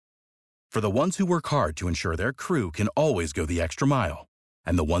For the ones who work hard to ensure their crew can always go the extra mile,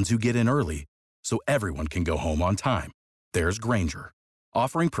 and the ones who get in early so everyone can go home on time, there's Grainger,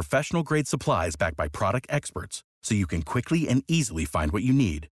 offering professional-grade supplies backed by product experts so you can quickly and easily find what you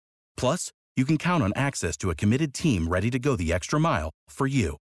need. Plus, you can count on access to a committed team ready to go the extra mile for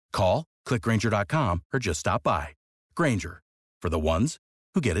you. Call, click Grainger.com, or just stop by. Grainger, for the ones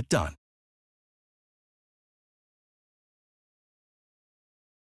who get it done.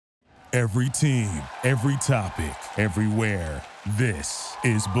 Every team, every topic, everywhere. This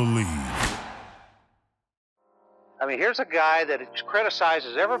is Believe. I mean, here's a guy that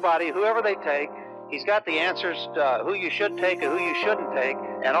criticizes everybody, whoever they take. He's got the answers to who you should take and who you shouldn't take.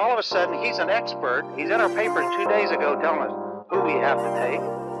 And all of a sudden, he's an expert. He's in our paper 2 days ago telling us who we have to take.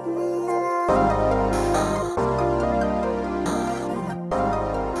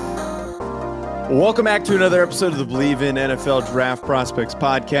 Welcome back to another episode of the Believe in NFL Draft Prospects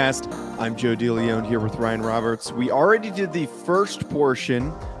podcast. I'm Joe DeLeon here with Ryan Roberts. We already did the first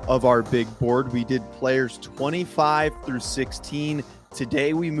portion of our big board. We did players 25 through 16.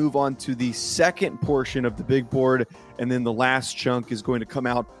 Today we move on to the second portion of the big board, and then the last chunk is going to come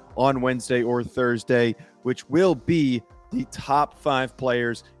out on Wednesday or Thursday, which will be the top 5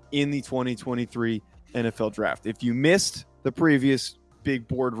 players in the 2023 NFL Draft. If you missed the previous big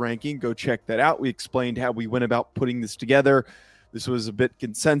board ranking, go check that out. We explained how we went about putting this together. This was a bit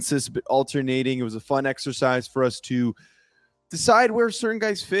consensus, a bit alternating. It was a fun exercise for us to decide where certain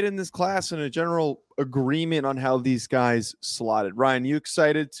guys fit in this class and a general agreement on how these guys slotted. Ryan, you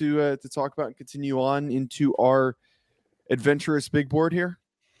excited to talk about and continue on into our adventurous big board here?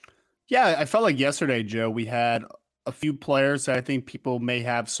 Yeah, I felt like yesterday, Joe, we had a few players that I think people may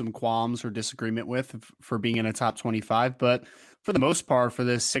have some qualms or disagreement with for being in a top 25, but for the most part, for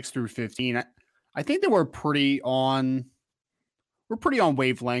this 6 through 15, I think that we're pretty on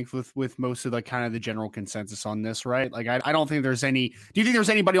wavelength with most of the kind of the general consensus on this, right? Like, I don't think there's any. Do you think there's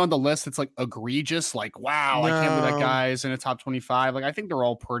anybody on the list that's like egregious? Like, wow, no. I can't believe that guy's in a top 25. Like, I think they're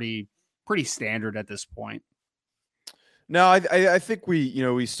all pretty standard at this point. No, I think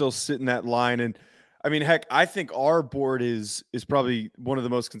we still sit in that line. And I mean, heck, I think our board is probably one of the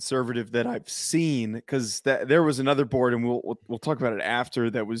most conservative that I've seen, because there was another board, and we'll talk about it after,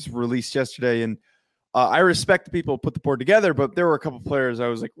 that was released yesterday. And I respect the people who put the board together, but there were a couple players I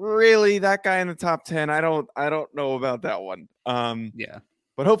was like, really, that guy in the top 10? I don't know about that one. Yeah,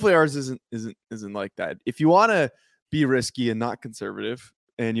 but hopefully ours isn't like that. If you want to be risky and not conservative,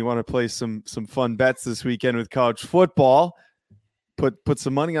 and you want to play some fun bets this weekend with college football, put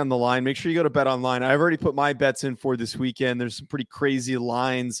some money on the line, make sure you go to Bet Online. I've already put my bets in for this weekend. There's some pretty crazy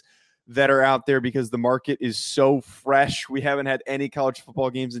lines that are out there because the market is so fresh. We haven't had any college football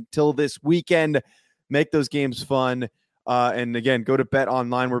games until this weekend. Make those games fun. And again, go to Bet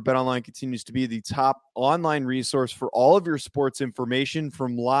Online, where Bet Online continues to be the top online resource for all of your sports information,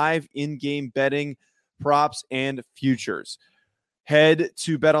 from live in-game betting, props, and futures. Head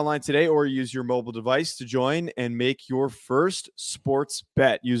to Bet Online today or use your mobile device to join and make your first sports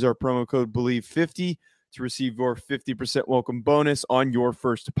bet. Use our promo code BELIEVE50 to receive your 50% welcome bonus on your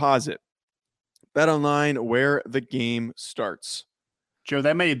first deposit. Bet Online, where the game starts. Joe,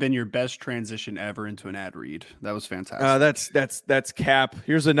 that may have been your best transition ever into an ad read. That was fantastic. That's cap.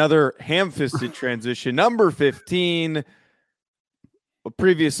 Here's another ham-fisted transition. Number 15. Well,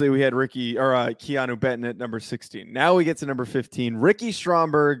 previously we had Keanu Benton at number 16. Now we get to number 15. Ricky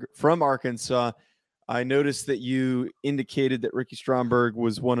Stromberg from Arkansas. I noticed that you indicated that Ricky Stromberg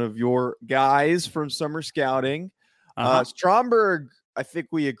was one of your guys from summer scouting. Stromberg, I think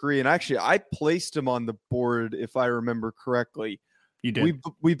we agree. And actually, I placed him on the board, if I remember correctly. You did.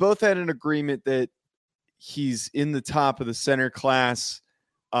 We both had an agreement that he's in the top of the center class.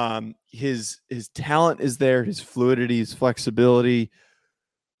 His talent is there, his fluidity, his flexibility.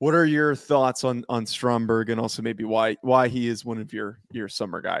 What are your thoughts on Stromberg, and also maybe why he is one of your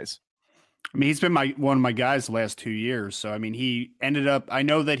summer guys? I mean, he's been one of my guys the last 2 years. So, I mean, he ended up, I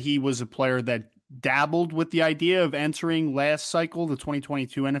know that he was a player that dabbled with the idea of entering last cycle, the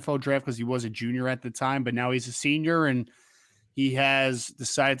 2022 NFL draft, because he was a junior at the time, but now he's a senior and he has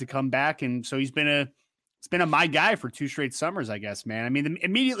decided to come back. And so he's been a my guy for 2 straight summers, I guess, man. I mean,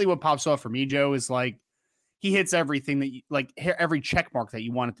 immediately what pops off for me, Joe, is like, he hits everything that every check mark that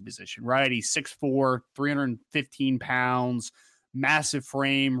you want at the position, right? He's 6'4", 315 pounds, massive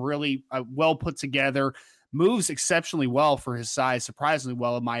frame, really well put together, moves exceptionally well for his size, surprisingly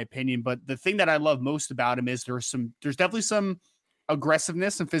well, in my opinion. But the thing that I love most about him is there's definitely some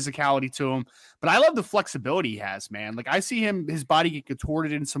aggressiveness and physicality to him, but I love the flexibility he has, man. Like I see his body get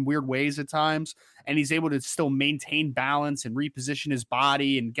contorted in some weird ways at times, and he's able to still maintain balance and reposition his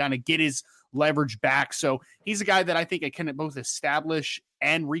body and kind of get his leverage back. So he's a guy that I think it can both establish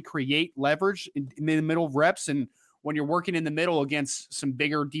and recreate leverage in the middle of reps. And when you're working in the middle against some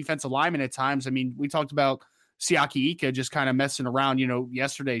bigger defensive linemen at times, I mean, we talked about Siaki Ika just kind of messing around,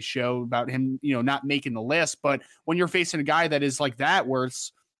 yesterday's show about him, not making the list. But when you're facing a guy that is like that, where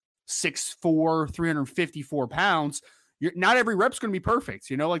it's 6'4", 354 pounds, not every rep's going to be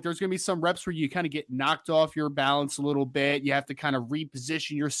perfect. Like there's going to be some reps where you kind of get knocked off your balance a little bit. You have to kind of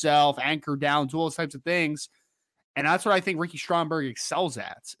reposition yourself, anchor down, do all those types of things. And that's what I think Ricky Stromberg excels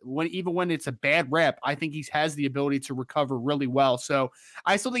at. Even when it's a bad rep, I think he has the ability to recover really well. So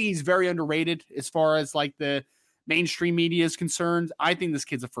I still think he's very underrated as far as like the mainstream media is concerned. I think this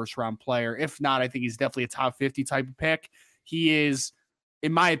kid's a first-round player. If not, I think he's definitely a top 50 type of pick. He is,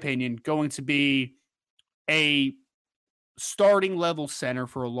 in my opinion, going to be a starting level center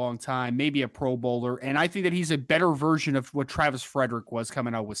for a long time, maybe a Pro Bowler. And I think that he's a better version of what Travis Frederick was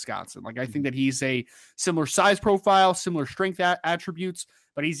coming out of Wisconsin. Like I think that he's a similar size profile, similar strength attributes,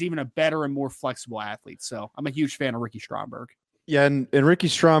 but he's even a better and more flexible athlete. So I'm a huge fan of Ricky Stromberg. Yeah, and Ricky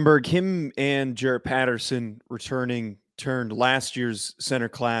Stromberg, him and Jarrett Patterson turned last year's center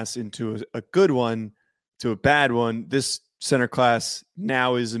class into a good one to a bad one. This center class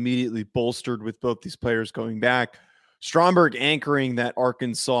now is immediately bolstered with both these players going back. Stromberg anchoring that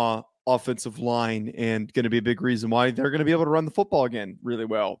Arkansas offensive line and going to be a big reason why they're going to be able to run the football again really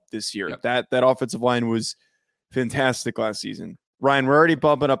well this year. Yep. That offensive line was fantastic last season. Ryan, we're already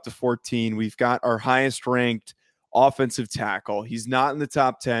bumping up to 14. We've got our highest ranked offensive tackle. He's not in the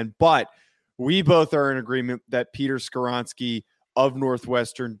top 10, but we both are in agreement that Peter Skoronski of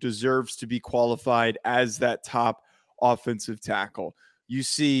Northwestern deserves to be qualified as that top offensive tackle. You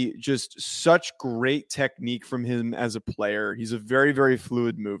see just such great technique from him as a player. He's a very, very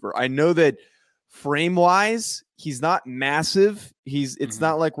fluid mover. I know that frame-wise, he's not massive. It's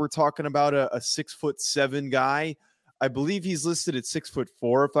not like we're talking about a 6'7" guy. I believe he's listed at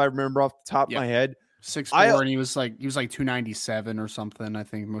 6'4", if I remember off the top of my head. 6'4", and he was like 297 or something, I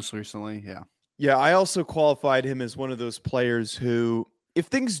think, most recently. Yeah. Yeah, I also qualified him as one of those players who, if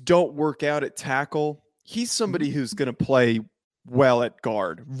things don't work out at tackle, he's somebody who's going to play well at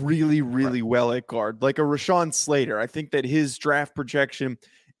guard, really, really well at guard, like a Rashawn Slater. I think that his draft projection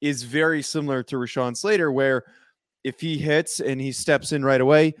is very similar to Rashawn Slater, where if he hits and he steps in right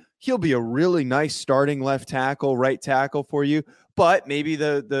away, he'll be a really nice starting left tackle, right tackle for you. But maybe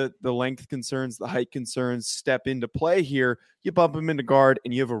the length concerns, the height concerns step into play here. You bump him into guard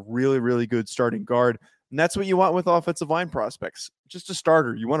and you have a really, really good starting guard. And that's what you want with offensive line prospects. Just a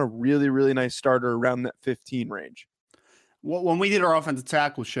starter. You want a really, really nice starter around that 15 range. Well, when we did our offensive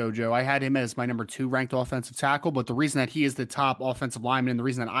tackle show, Joe, I had him as my number 2 ranked offensive tackle. But the reason that he is the top offensive lineman and the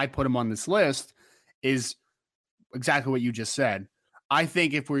reason that I put him on this list is exactly what you just said. I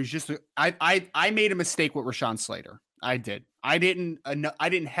think if we're just, I made a mistake with Rashawn Slater. I did. I didn't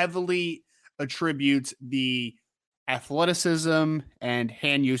heavily attribute the athleticism and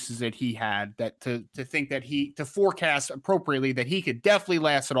hand uses that he had to think that to forecast appropriately that he could definitely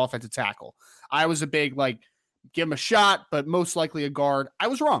last at offensive tackle. I was a big give him a shot, but most likely a guard. I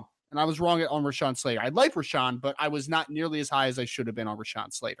was wrong. And I was wrong on Rashawn Slater. I like Rashawn, but I was not nearly as high as I should have been on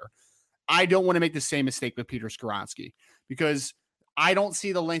Rashawn Slater. I don't want to make the same mistake with Peter Skoronski because I don't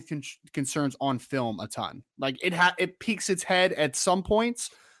see the length concerns on film a ton. Like it peaks its head at some points,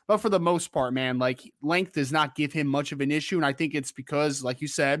 but for the most part, man, length does not give him much of an issue. And I think it's because, like you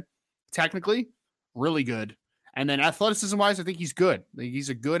said, technically really good. And then athleticism wise, I think he's good. He's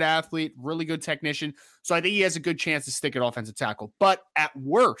a good athlete, really good technician. So I think he has a good chance to stick at offensive tackle. But at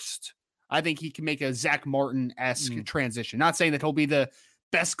worst, I think he can make a Zach Martin-esque transition. Not saying that he'll be the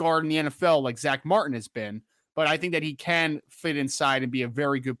best guard in the NFL like Zach Martin has been, but I think that he can fit inside and be a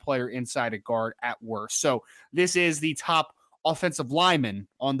very good player inside a guard at worst. So this is the top offensive lineman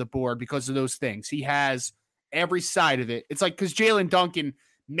on the board because of those things. He has every side of it. It's like, because Jalen Duncan,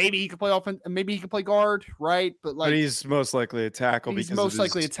 maybe he could play offense, maybe he could play guard, right? But he's most likely a tackle he's because most of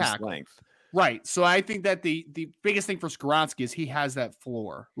likely a his tackle. Length. Right. So I think that the biggest thing for Skoronski is he has that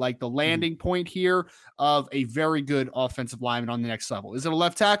floor, like the landing point here of a very good offensive lineman on the next level. Is it a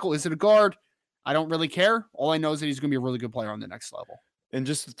left tackle? Is it a guard? I don't really care. All I know is that he's going to be a really good player on the next level. And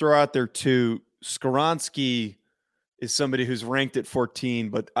just to throw out there too, Skoronski is somebody who's ranked at 14,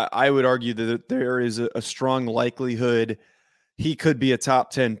 but I would argue that there is a strong likelihood he could be a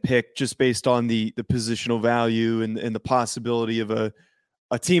top 10 pick just based on the positional value and the possibility of a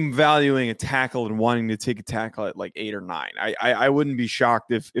a team valuing a tackle and wanting to take a tackle at like 8 or 9. I wouldn't be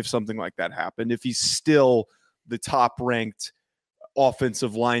shocked if something like that happened, if he's still the top ranked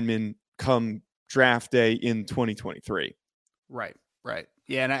offensive lineman come draft day in 2023. Right.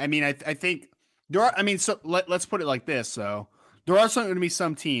 Yeah. And I mean, I think there are, I mean, so let's put it like this. So there are going to be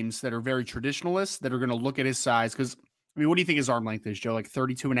some teams that are very traditionalist that are going to look at his size. Cause I mean, what do you think his arm length is, Joe? Like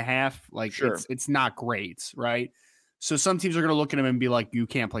 32.5? Like sure. It's not great. Right. So some teams are going to look at him and be like, you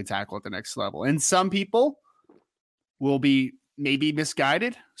can't play tackle at the next level. And some people will be maybe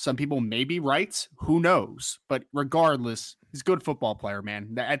misguided. Some people may be right. Who knows? But regardless, he's a good football player,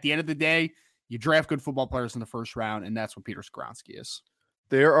 man. At the end of the day, you draft good football players in the first round, and that's what Peter Skoronski is.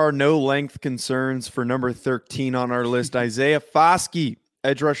 There are no length concerns for number 13 on our list. Isaiah Foskey,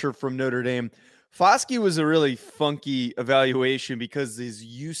 edge rusher from Notre Dame. Foskey was a really funky evaluation because his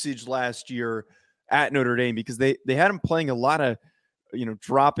usage last year at Notre Dame, because they had him playing a lot of,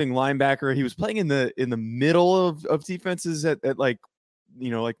 dropping linebacker. He was playing in the middle of defenses at like,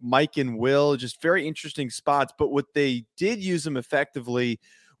 like Mike and Will, just very interesting spots. But what they did use him effectively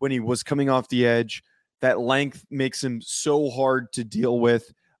when he was coming off the edge, that length makes him so hard to deal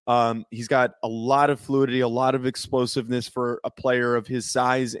with. He's got a lot of fluidity, a lot of explosiveness for a player of his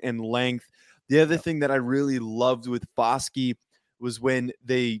size and length. The other thing that I really loved with Foskey was when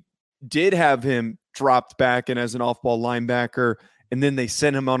they did have him dropped back and as an off-ball linebacker, and then they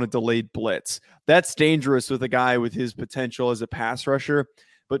sent him on a delayed blitz. That's dangerous with a guy with his potential as a pass rusher.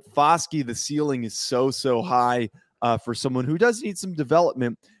 But Foskey, the ceiling is so high for someone who does need some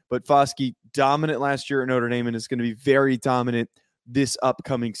development. But Foskey, dominant last year at Notre Dame, and is going to be very dominant this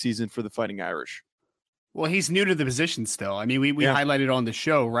upcoming season for the Fighting Irish. Well, he's new to the position still. I mean, we highlighted on the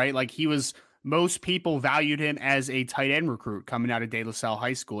show, right? Like most people valued him as a tight end recruit coming out of De La Salle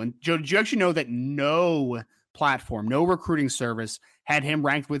High School. And Joe, did you actually know that no platform, no recruiting service had him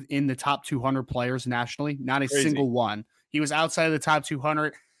ranked within the top 200 players nationally? Not a single one. He was outside of the top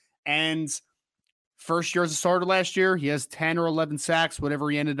 200. And first year as a starter last year, he has 10 or 11 sacks,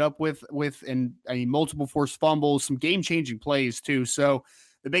 whatever he ended up with, and I mean, multiple forced fumbles, some game-changing plays too. So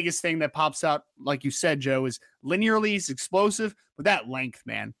the biggest thing that pops out, like you said, Joe, is linearly he's explosive, but that length,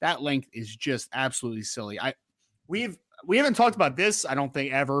 man, that length is just absolutely silly. We haven't talked about this, I don't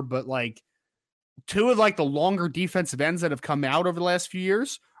think, ever, but like two of like the longer defensive ends that have come out over the last few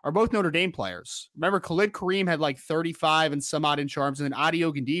years are both Notre Dame players. Remember, Khalid Kareem had like 35 and some odd inch arms, and then Adi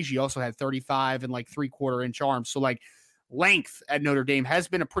Ogundeji also had 35 and like 3/4 inch arms. So like length at Notre Dame has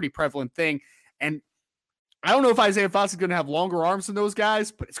been a pretty prevalent thing. And I don't know if Isaiah Foskey is going to have longer arms than those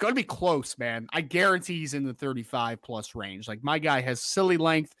guys, but it's going to be close, man. I guarantee he's in the 35 plus range. Like my guy has silly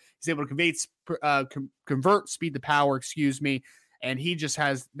length. He's able to convert speed to power, and he just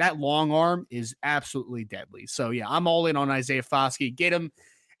has that long arm is absolutely deadly. So yeah, I'm all in on Isaiah Foskey. Get him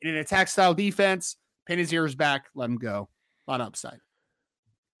in an attack style defense, pin his ears back, let him go. A lot of upside.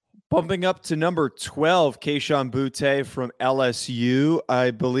 Bumping up to number 12, Kayshon Boutte from LSU. I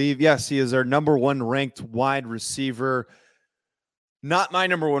believe, yes, he is our number 1 ranked wide receiver. Not my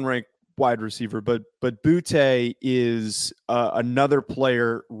number 1 ranked wide receiver, but Boutte is another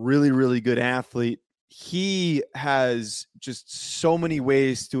player, really, really good athlete. He has just so many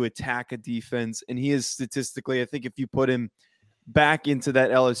ways to attack a defense, and he is statistically, I think if you put him back into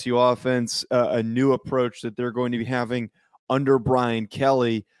that LSU offense, a new approach that they're going to be having under Brian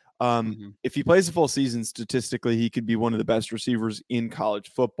Kelly, if he plays a full season, statistically, he could be one of the best receivers in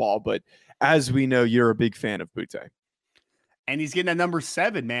college football. But as we know, you're a big fan of Boutte. And he's getting that number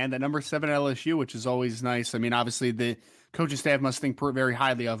 7, man, that number 7 at LSU, which is always nice. I mean, obviously the coaching staff must think very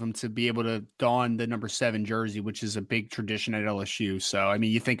highly of him to be able to don the number 7 jersey, which is a big tradition at LSU. So, I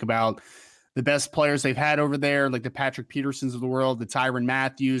mean, you think about the best players they've had over there, like the Patrick Petersons of the world, the Tyrann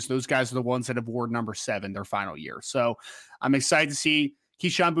Matthews, those guys are the ones that have worn number 7 their final year. So I'm excited to see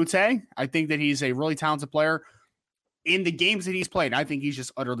Kayshon Boutte. I think that he's a really talented player. In the games that he's played, I think he's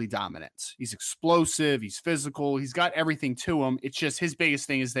just utterly dominant. He's explosive. He's physical. He's got everything to him. It's just his biggest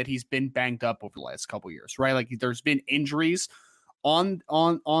thing is that he's been banged up over the last couple of years, right? Like there's been injuries on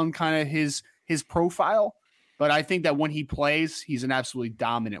kind of his profile, but I think that when he plays, he's an absolutely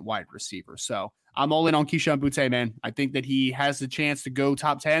dominant wide receiver. So I'm all in on Kayshon Boutte, man. I think that he has the chance to go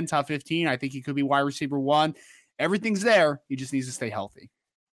top 10, top 15. I think he could be wide receiver 1. Everything's there. He just needs to stay healthy.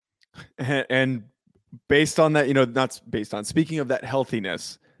 And based on that, not based on, speaking of that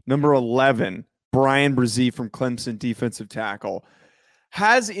healthiness, number 11, Bryan Bresee from Clemson, defensive tackle,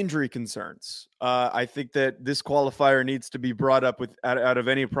 has injury concerns. I think that this qualifier needs to be brought up with out of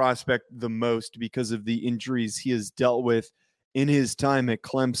any prospect the most because of the injuries he has dealt with in his time at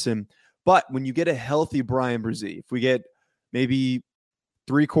Clemson. But when you get a healthy Bryan Bresee, if we get maybe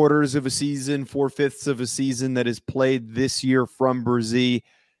 3/4 of a season, 4/5 of a season that is played this year from Bresee,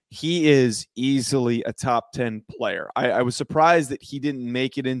 he is easily a top 10 player. I was surprised that he didn't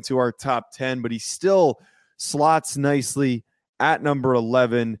make it into our top 10, but he still slots nicely at number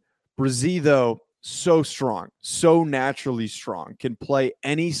 11. Bresee, though, so strong, so naturally strong, can play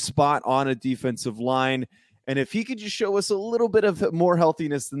any spot on a defensive line. And if he could just show us a little bit of more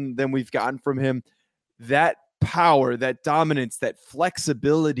healthiness than we've gotten from him, that power, that dominance, that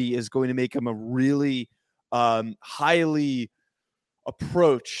flexibility is going to make him a really highly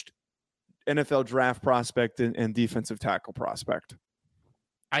approached NFL draft prospect and defensive tackle prospect.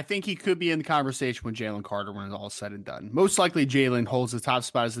 I think he could be in the conversation with Jalen Carter when it's all said and done. Most likely Jalen holds the top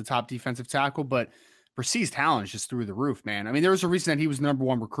spot as the top defensive tackle, but Bresee's talent is just through the roof, man. I mean, there was a reason that he was the number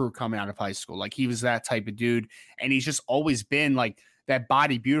 1 recruit coming out of high school. Like, he was that type of dude, and he's just always been like that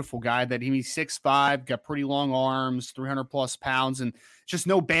body beautiful guy that he's 6'5", got pretty long arms, 300 plus pounds, and just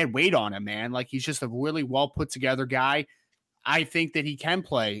no bad weight on him, man. Like, he's just a really well put together guy. I think that he can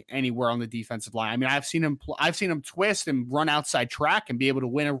play anywhere on the defensive line. I mean, I've seen him twist and run outside track and be able to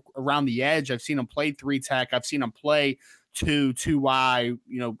win around the edge. I've seen him play 3 tech. I've seen him play 2Y,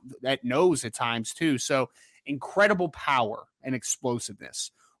 at nose at times too. So incredible power and explosiveness.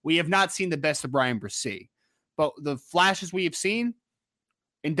 We have not seen the best of Bryan Bresee, but the flashes we have seen,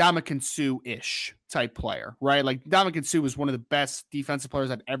 Ndamukong Suh-ish type player, right? Like, Ndamukong Suh was one of the best defensive players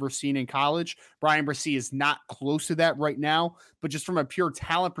I've ever seen in college. Bryan Bresee is not close to that right now, but just from a pure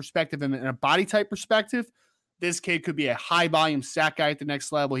talent perspective and a body type perspective, this kid could be a high volume sack guy at the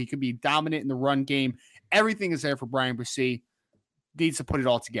next level. He could be dominant in the run game. Everything is there for Bryan Bresee. Needs to put it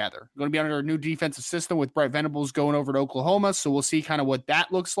all together. Going to be under a new defensive system with Brent Venables going over to Oklahoma, so we'll see kind of what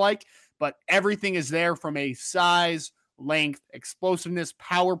that looks like, but everything is there from a size, length, explosiveness,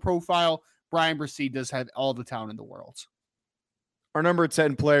 power profile. Bryan Bresee does have all the talent in the world. Our number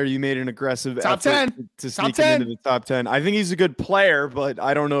 10 player, you made an aggressive top effort 10 to sneak him into the top 10. I think he's a good player, but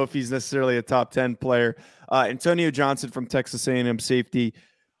I don't know if he's necessarily a top 10 player. Antonio Johnson from Texas A&M safety,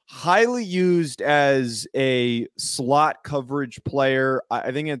 highly used as a slot coverage player.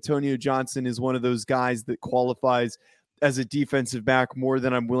 I think Antonio Johnson is one of those guys that qualifies as a defensive back more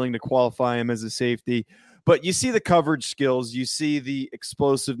than I'm willing to qualify him as a safety. But you see the coverage skills, you see the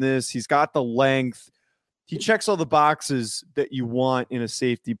explosiveness, he's got the length. He checks all the boxes that you want in a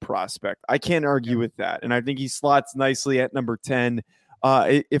safety prospect. I can't argue with that. And I think he slots nicely at number 10.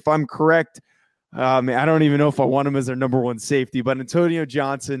 If I'm correct, I don't even know if I want him as their number 1 safety, but Antonio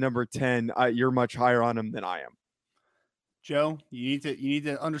Johnson, number 10, you're much higher on him than I am. Joe, you need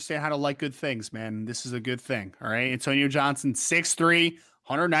to understand how to like good things, man. This is a good thing. All right. Antonio Johnson, 6'3",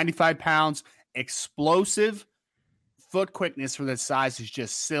 195 pounds. Explosive foot quickness for that size is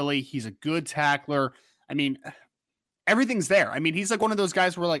just silly. He's a good tackler. I mean, everything's there. I mean, he's like one of those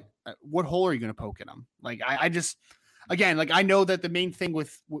guys where, like, what hole are you going to poke in him? Like, I just, again, like, I know that the main thing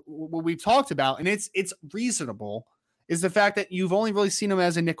with what we've talked about, and it's reasonable, is the fact that you've only really seen him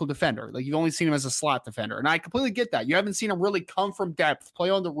as a nickel defender. Like, you've only seen him as a slot defender. And I completely get that. You haven't seen him really come from depth, play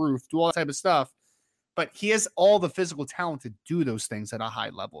on the roof, do all that type of stuff. But he has all the physical talent to do those things at a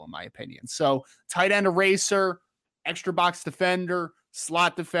high level, in my opinion. So tight end eraser, extra box defender,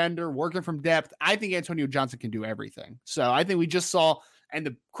 slot defender, working from depth. I think Antonio Johnson can do everything. So I think we just saw, and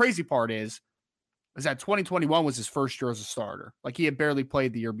the crazy part is that 2021 was his first year as a starter. Like, he had barely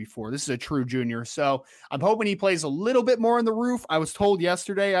played the year before. This is a true junior. So I'm hoping he plays a little bit more on the roof. I was told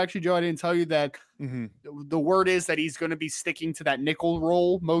yesterday, actually, Joe, I didn't tell you that the word is that he's going to be sticking to that nickel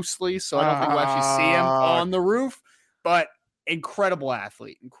role mostly. So I don't think we'll actually see him on the roof, but incredible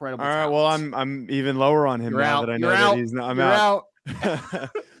athlete. Incredible. All right. Well, I'm even lower on him now that I know that he's not. I'm out.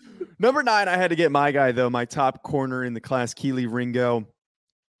 Number 9, I had to get my guy, though, my top corner in the class, Kelee Ringo.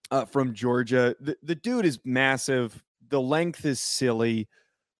 From Georgia. The dude is massive. The length is silly,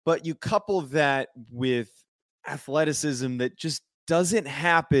 but you couple that with athleticism that just doesn't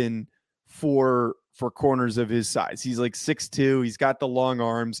happen for corners of his size. He's like 6'2". He's got the long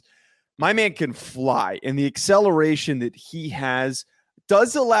arms. My man can fly, and the acceleration that he has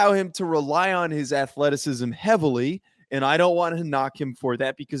does allow him to rely on his athleticism heavily, and I don't want to knock him for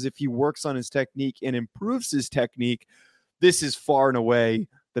that, because if he works on his technique and improves his technique, this is far and away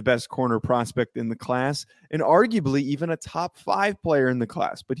the best corner prospect in the class, and arguably even a top 5 player in the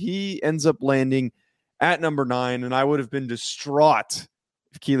class. But he ends up landing at number 9, and I would have been distraught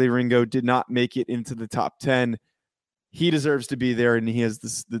if Kelee Ringo did not make it into the top 10. He deserves to be there, and he has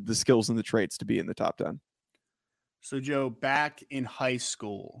the skills and the traits to be in the top 10. So, Joe, back in high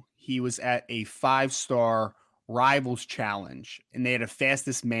school, he was at a 5-star Rivals Challenge, and they had a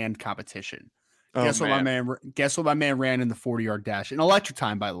fastest man competition. Oh, Guess what my man ran in the 40-yard dash? An electric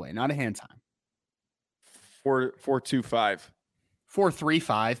time, by the way, not a hand time. 4.25.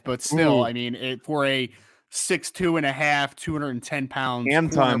 4.35, but still, Ooh. I mean, for a 6'2 and a half, 210 pounds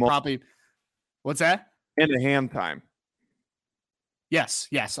Hand corner, time. probably. What's that? And a hand time. Yes.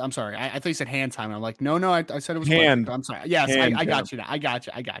 I'm sorry. I thought you said hand time. I'm like, no. I said it was hand. Electric. I'm sorry. Yes, I got you now. I got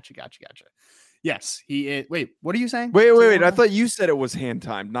you. Yes, he is. Wait, what are you saying? Wait. I thought you said it was hand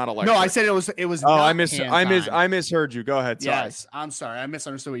time, not electric. No, I said it was. Oh, I misheard you. Go ahead. Sorry. Yes, I'm sorry. I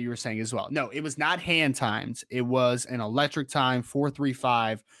misunderstood what you were saying as well. No, it was not hand times. It was an electric time,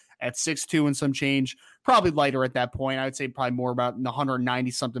 4.35 at 6'2" and some change. Probably lighter at that point. I would say probably more about in the 190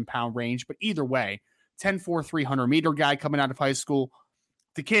 something pound range. But either way, 10.4 300-meter guy coming out of high school.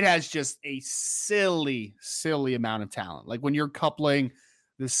 The kid has just a silly amount of talent. Like when you're coupling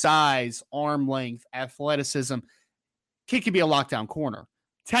the size, arm length, athleticism, kid could be a lockdown corner.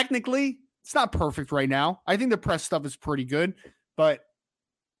 Technically, it's not perfect right now. I think the press stuff is pretty good, but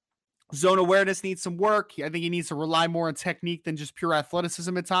zone awareness needs some work. I think he needs to rely more on technique than just pure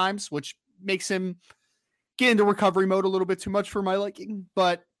athleticism at times, which makes him get into recovery mode a little bit too much for my liking.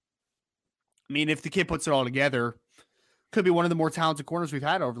 But I mean, if the kid puts it all together, could be one of the more talented corners we've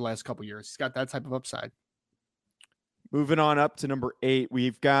had over the last couple of years. He's got that type of upside. Moving on up to number 8,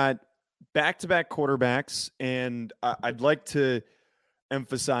 we've got back-to-back quarterbacks, and I'd like to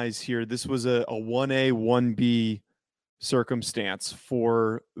emphasize here, this was a 1A, 1B circumstance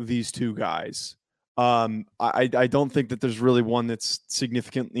for these two guys. I don't think that there's really one that's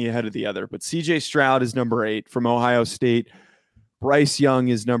significantly ahead of the other, but CJ Stroud is number 8 from Ohio State. Bryce Young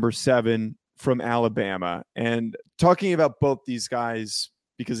is number 7 from Alabama. And talking about both these guys,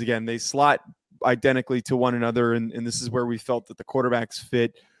 because again, they slot identically to one another, and this is where we felt that the quarterbacks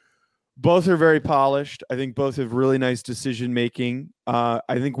fit. Both are very polished. I think both have really nice decision making. I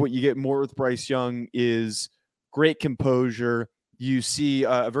think what you get more with Bryce Young is great composure. You see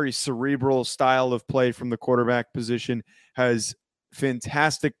a very cerebral style of play from the quarterback position, has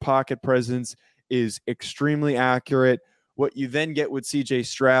fantastic pocket presence, is extremely accurate. What you then get with CJ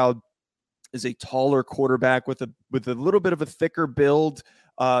Stroud is a taller quarterback with a little bit of a thicker build,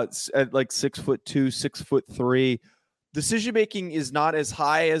 at like 6'2", 6'3". Decision making is not as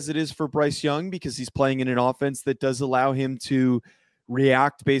high as it is for Bryce Young because he's playing in an offense that does allow him to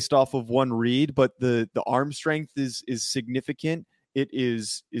react based off of one read, but the arm strength is significant. It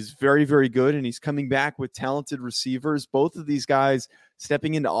is very, very good, and he's coming back with talented receivers. Both of these guys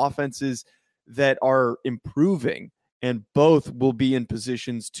stepping into offenses that are improving, and both will be in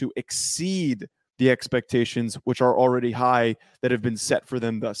positions to exceed the expectations, which are already high, that have been set for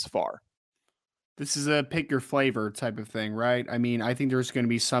them thus far. This is a pick your flavor type of thing, right? I mean, I think there's going to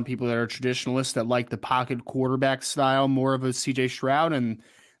be some people that are traditionalists that like the pocket quarterback style, more of a CJ Stroud, and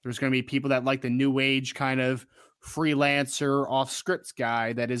there's going to be people that like the new age kind of freelancer off scripts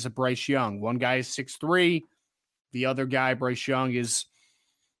guy that is a Bryce Young. One guy is 6'3", the other guy, Bryce Young, is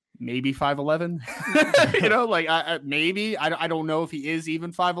maybe 5'11". You know, like maybe I don't know if he is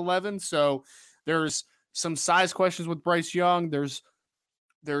even 5'11". So there's some size questions with Bryce Young. There's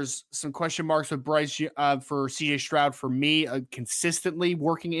some question marks with Bryce for CJ Stroud for me, consistently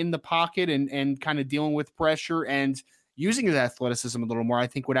working in the pocket and kind of dealing with pressure and using his athleticism a little more, I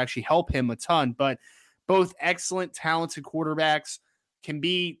think would actually help him a ton. But both excellent, talented quarterbacks can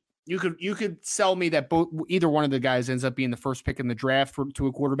be. You could sell me that either one of the guys ends up being the first pick in the draft to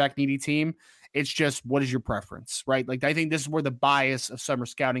a quarterback needy team. It's just, what is your preference, right? Like, I think this is where the bias of summer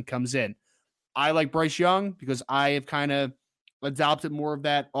scouting comes in. I like Bryce Young because I have kind of adopted more of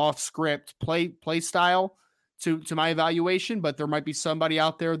that off script play style to my evaluation, but there might be somebody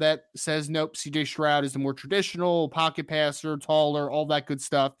out there that says, nope, CJ Stroud is the more traditional pocket passer, taller, all that good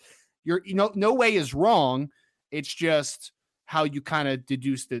stuff. No way is wrong. It's just how you kind of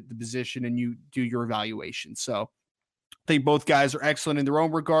deduce the position and you do your evaluation. So I think both guys are excellent in their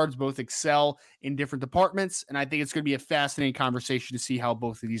own regards, both excel in different departments. And I think it's going to be a fascinating conversation to see how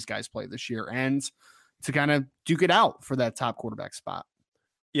both of these guys play this year and to kind of duke it out for that top quarterback spot.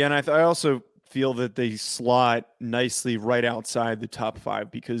 Yeah, and I also feel that they slot nicely right outside the top 5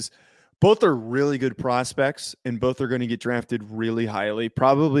 because both are really good prospects and both are going to get drafted really highly.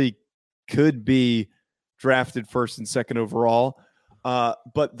 Probably could be drafted first and second overall,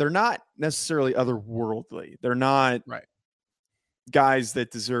 but they're not necessarily otherworldly. They're not guys that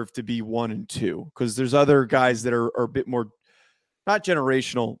deserve to be 1 and 2 because there's other guys that are a bit more, not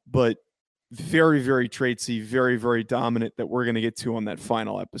generational, but very, very traitsy, very, very dominant that we're going to get to on that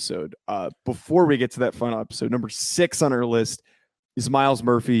final episode. Before we get to that final episode, number 6 on our list is Myles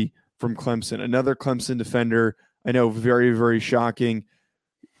Murphy from Clemson, another Clemson defender. I know, very, very shocking.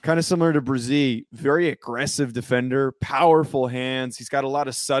 kind of similar to Brzee, very aggressive defender, powerful hands. He's got a lot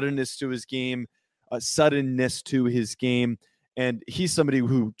of suddenness to his game, and he's somebody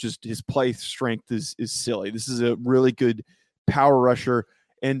who just his play strength is silly. This is a really good power rusher,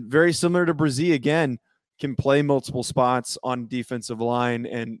 and very similar to Brzee again, can play multiple spots on defensive line,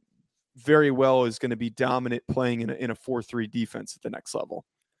 and very well is going to be dominant playing in a 4-3 defense at the next level.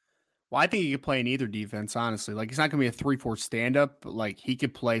 Well, I think he could play in either defense, honestly. Like, he's not going to be a 3-4 stand-up, but, like, he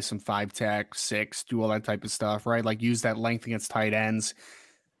could play some 5-tech, 6, do all that type of stuff, right? Like, use that length against tight ends.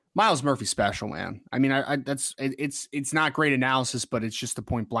 Myles Murphy's special, man. I mean, it's not great analysis, but it's just a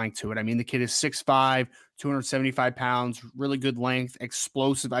point blank to it. I mean, the kid is 6'5", 275 pounds, really good length,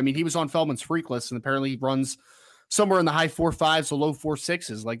 explosive. I mean, he was on Feldman's freak list, and apparently he runs somewhere in the high 4.5s to low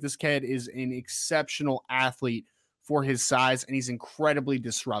 4.6s. Like, this kid is an exceptional athlete for his size, and he's incredibly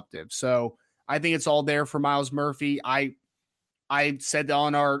disruptive. So I think it's all there for Myles Murphy. I said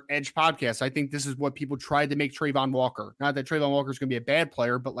on our Edge podcast, I think this is what people tried to make Trayvon Walker. Not that Trayvon Walker is going to be a bad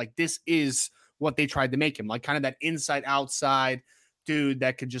player, but like, this is what they tried to make him, like kind of that inside outside dude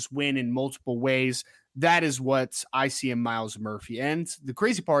that could just win in multiple ways. That is what I see in Myles Murphy. And the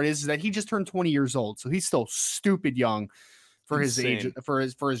crazy part is that he just turned 20 years old. So he's still stupid young for his age, for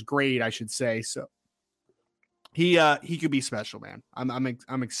his grade, I should say. So he could be special, man.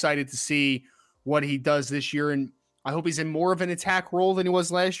 I'm excited to see what he does this year, and I hope he's in more of an attack role than he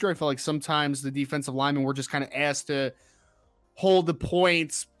was last year. I feel like sometimes the defensive linemen were just kind of asked to hold the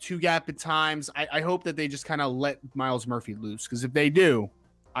points, 2-gap at times. I hope that they just kind of let Myles Murphy loose, because if they do,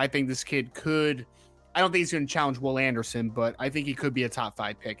 I think this kid could. I don't think he's going to challenge Will Anderson, but I think he could be a top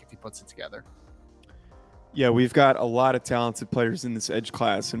 5 pick if he puts it together. Yeah, we've got a lot of talented players in this edge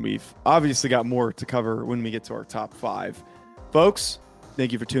class, and we've obviously got more to cover when we get to our top 5. Folks,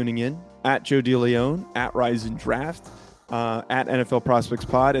 thank you for tuning in. At Joe DeLeon, at Rise and Draft, at NFL Prospects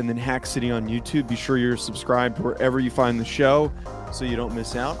Pod, and then Hack City on YouTube. Be sure you're subscribed wherever you find the show so you don't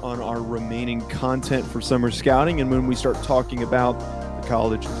miss out on our remaining content for summer scouting and when we start talking about the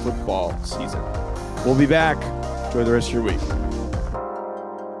college football season. We'll be back. Enjoy the rest of your week.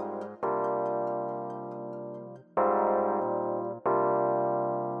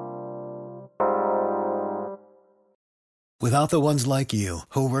 Without the ones like you,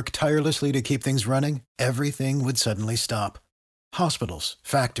 who work tirelessly to keep things running, everything would suddenly stop. Hospitals,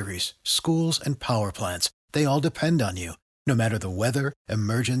 factories, schools, and power plants, they all depend on you. No matter the weather,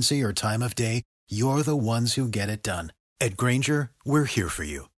 emergency, or time of day, you're the ones who get it done. At Grainger, we're here for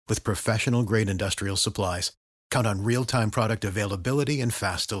you with professional-grade industrial supplies. Count on real-time product availability and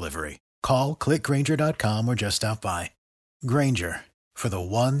fast delivery. Call, click Grainger.com, or just stop by. Grainger, for the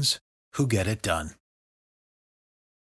ones who get it done.